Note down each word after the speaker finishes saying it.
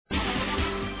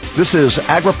This is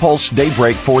AgriPulse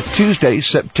Daybreak for Tuesday,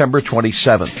 September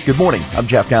 27th. Good morning. I'm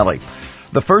Jeff Nally.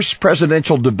 The first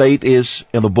presidential debate is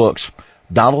in the books.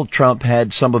 Donald Trump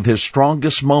had some of his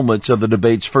strongest moments of the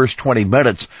debate's first 20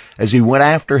 minutes as he went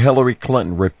after Hillary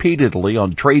Clinton repeatedly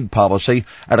on trade policy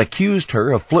and accused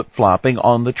her of flip-flopping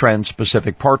on the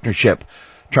Trans-Pacific Partnership.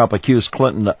 Trump accused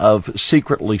Clinton of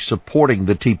secretly supporting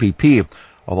the TPP,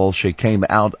 although she came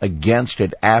out against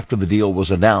it after the deal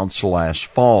was announced last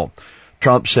fall.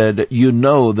 Trump said, "You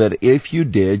know that if you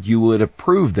did, you would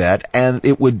approve that, and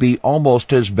it would be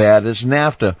almost as bad as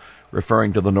NAFTA,"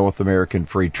 referring to the North American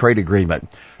Free Trade Agreement.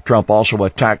 Trump also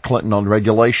attacked Clinton on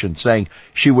regulation, saying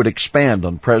she would expand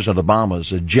on President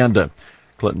Obama's agenda.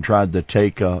 Clinton tried to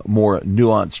take a more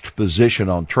nuanced position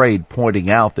on trade,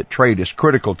 pointing out that trade is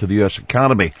critical to the U.S.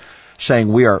 economy,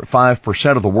 saying we are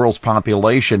 5% of the world's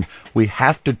population. We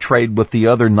have to trade with the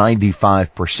other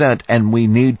 95%, and we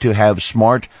need to have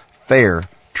smart, fair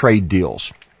trade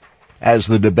deals. As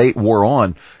the debate wore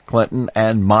on, Clinton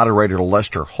and moderator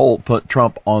Lester Holt put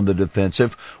Trump on the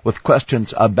defensive with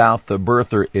questions about the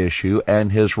birther issue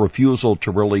and his refusal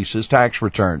to release his tax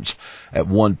returns. At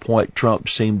one point, Trump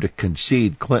seemed to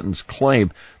concede Clinton's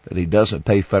claim that he doesn't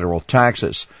pay federal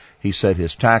taxes. He said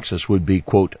his taxes would be,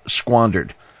 quote,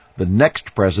 squandered. The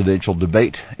next presidential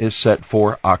debate is set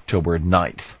for October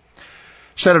 9th.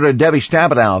 Senator Debbie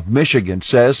Stabenow of Michigan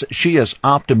says she is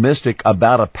optimistic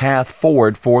about a path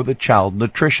forward for the child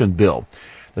nutrition bill.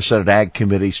 The Senate Ag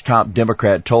Committee's top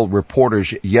Democrat told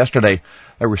reporters yesterday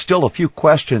there were still a few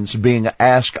questions being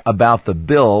asked about the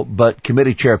bill, but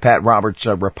Committee Chair Pat Roberts,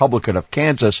 a Republican of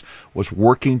Kansas, was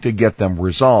working to get them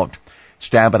resolved.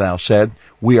 Stabenow said,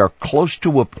 "We are close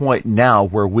to a point now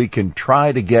where we can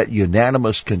try to get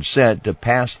unanimous consent to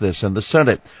pass this in the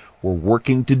Senate. We're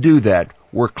working to do that.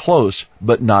 We're close,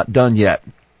 but not done yet."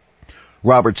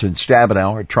 Roberts and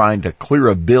Stabenow are trying to clear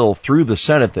a bill through the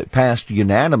Senate that passed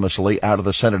unanimously out of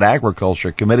the Senate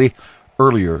Agriculture Committee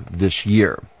earlier this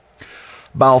year.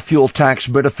 Biofuel tax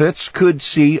benefits could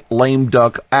see lame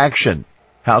duck action.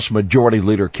 House Majority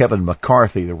Leader Kevin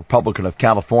McCarthy, the Republican of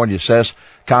California, says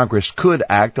Congress could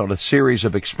act on a series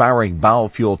of expiring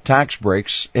biofuel tax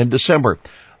breaks in December.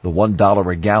 The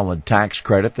 $1 a gallon tax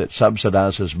credit that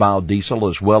subsidizes biodiesel,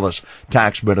 as well as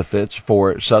tax benefits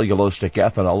for cellulosic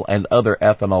ethanol and other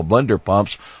ethanol blender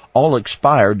pumps, all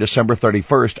expire December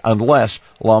 31st unless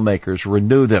lawmakers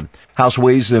renew them. House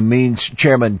Ways and Means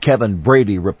Chairman Kevin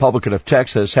Brady, Republican of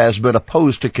Texas, has been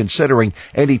opposed to considering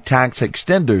any tax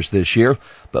extenders this year,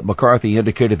 but McCarthy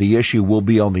indicated the issue will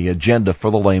be on the agenda for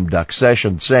the lame duck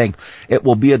session, saying it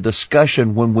will be a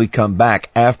discussion when we come back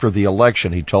after the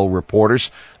election. He told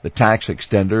reporters the tax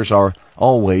extenders are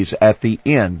always at the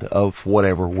end of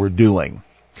whatever we're doing.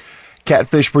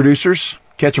 Catfish producers,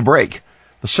 catch a break.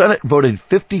 The Senate voted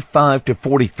 55 to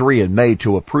 43 in May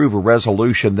to approve a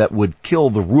resolution that would kill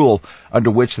the rule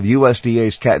under which the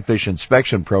USDA's catfish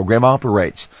inspection program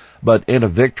operates. But in a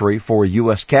victory for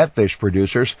U.S. catfish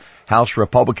producers, House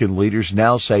Republican leaders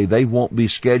now say they won't be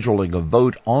scheduling a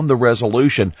vote on the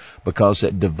resolution because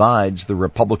it divides the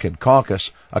Republican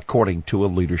caucus, according to a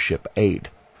leadership aide.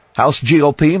 House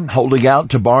GOP holding out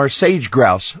to bar sage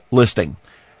grouse listing.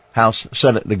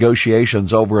 House-Senate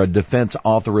negotiations over a defense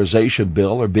authorization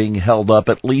bill are being held up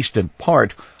at least in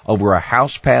part over a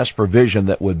House-passed provision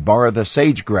that would bar the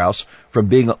sage grouse from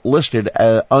being listed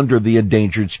under the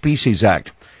Endangered Species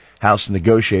Act. House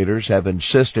negotiators have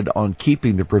insisted on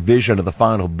keeping the provision of the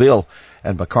final bill,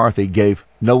 and McCarthy gave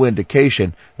no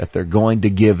indication that they're going to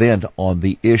give in on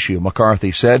the issue.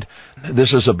 McCarthy said,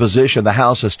 "This is a position the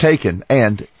House has taken,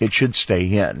 and it should stay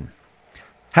in."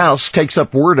 House takes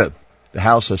up WRDA. The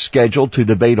House is scheduled to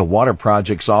debate a water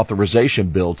projects authorization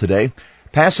bill today.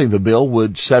 Passing the bill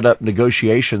would set up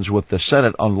negotiations with the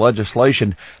Senate on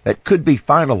legislation that could be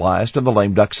finalized in the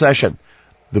lame duck session.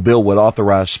 The bill would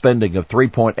authorize spending of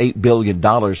 $3.8 billion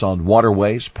on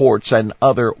waterways, ports, and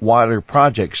other water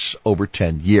projects over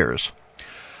 10 years.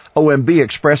 OMB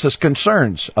expresses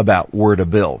concerns about WRDA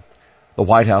bill. The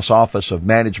White House Office of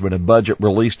Management and Budget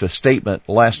released a statement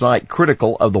last night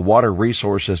critical of the Water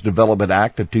Resources Development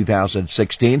Act of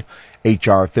 2016,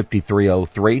 H.R.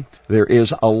 5303. There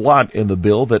is a lot in the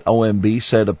bill that OMB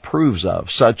said approves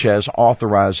of, such as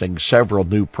authorizing several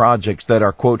new projects that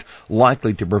are, quote,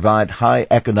 likely to provide high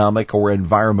economic or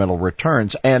environmental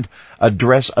returns and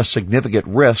address a significant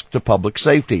risk to public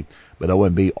safety. But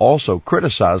OMB also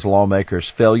criticized lawmakers'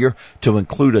 failure to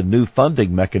include a new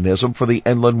funding mechanism for the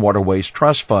Inland Waterways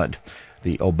Trust Fund.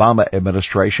 The Obama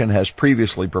administration has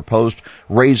previously proposed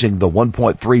raising the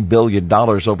 $1.3 billion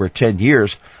over 10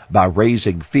 years by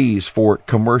raising fees for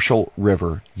commercial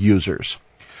river users.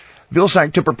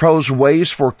 Vilsack to propose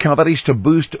ways for companies to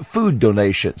boost food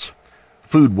donations.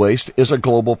 Food waste is a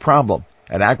global problem,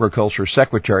 and Agriculture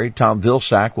Secretary Tom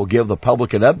Vilsack will give the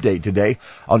public an update today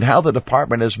on how the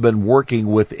department has been working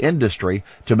with industry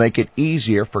to make it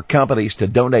easier for companies to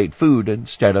donate food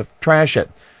instead of trash it.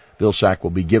 Vilsack will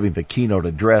be giving the keynote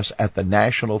address at the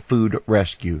National Food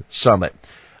Rescue Summit.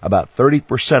 About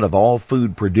 30% of all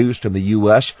food produced in the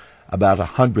U.S., about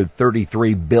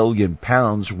 133 billion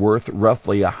pounds worth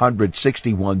roughly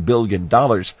 $161 billion,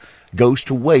 goes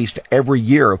to waste every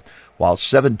year, while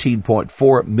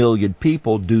 17.4 million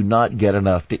people do not get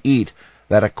enough to eat.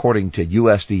 That according to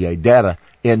USDA data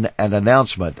in an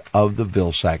announcement of the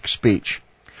Vilsack speech.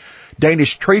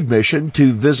 Danish trade mission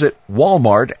to visit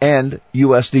Walmart and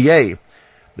USDA.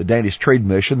 The Danish trade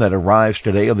mission that arrives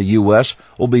today in the U.S.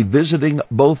 will be visiting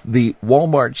both the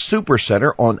Walmart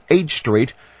Supercenter on H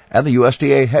Street and the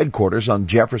USDA headquarters on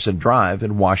Jefferson Drive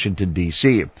in Washington,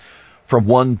 D.C. From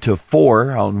 1 to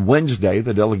 4 on Wednesday,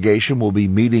 the delegation will be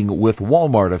meeting with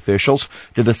Walmart officials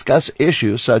to discuss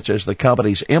issues such as the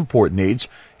company's import needs,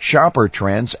 shopper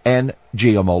trends, and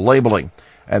GMO labeling.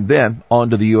 And then on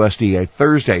to the USDA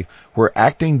Thursday, where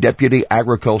Acting Deputy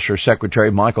Agriculture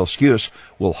Secretary Michael Skjus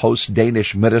will host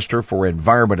Danish Minister for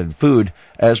Environment and Food,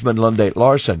 Esben Lunde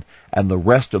Larsen, and the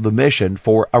rest of the mission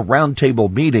for a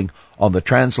roundtable meeting on the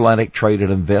Transatlantic Trade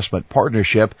and Investment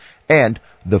Partnership and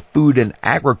the food and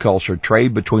agriculture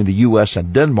trade between the U.S.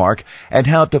 and Denmark and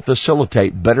how to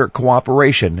facilitate better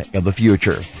cooperation in the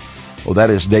future. Well, that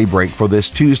is Daybreak for this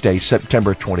Tuesday,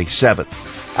 September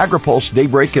 27th. AgriPulse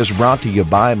Daybreak is brought to you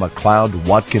by McLeod,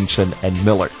 Watkinson &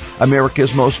 Miller,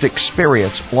 America's most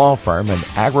experienced law firm in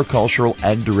agricultural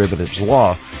and derivatives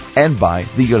law, and by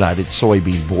the United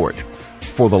Soybean Board.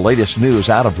 For the latest news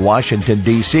out of Washington,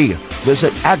 D.C.,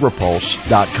 visit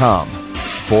agripulse.com.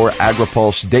 For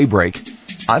AgriPulse Daybreak,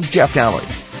 I'm Jeff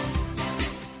Nally.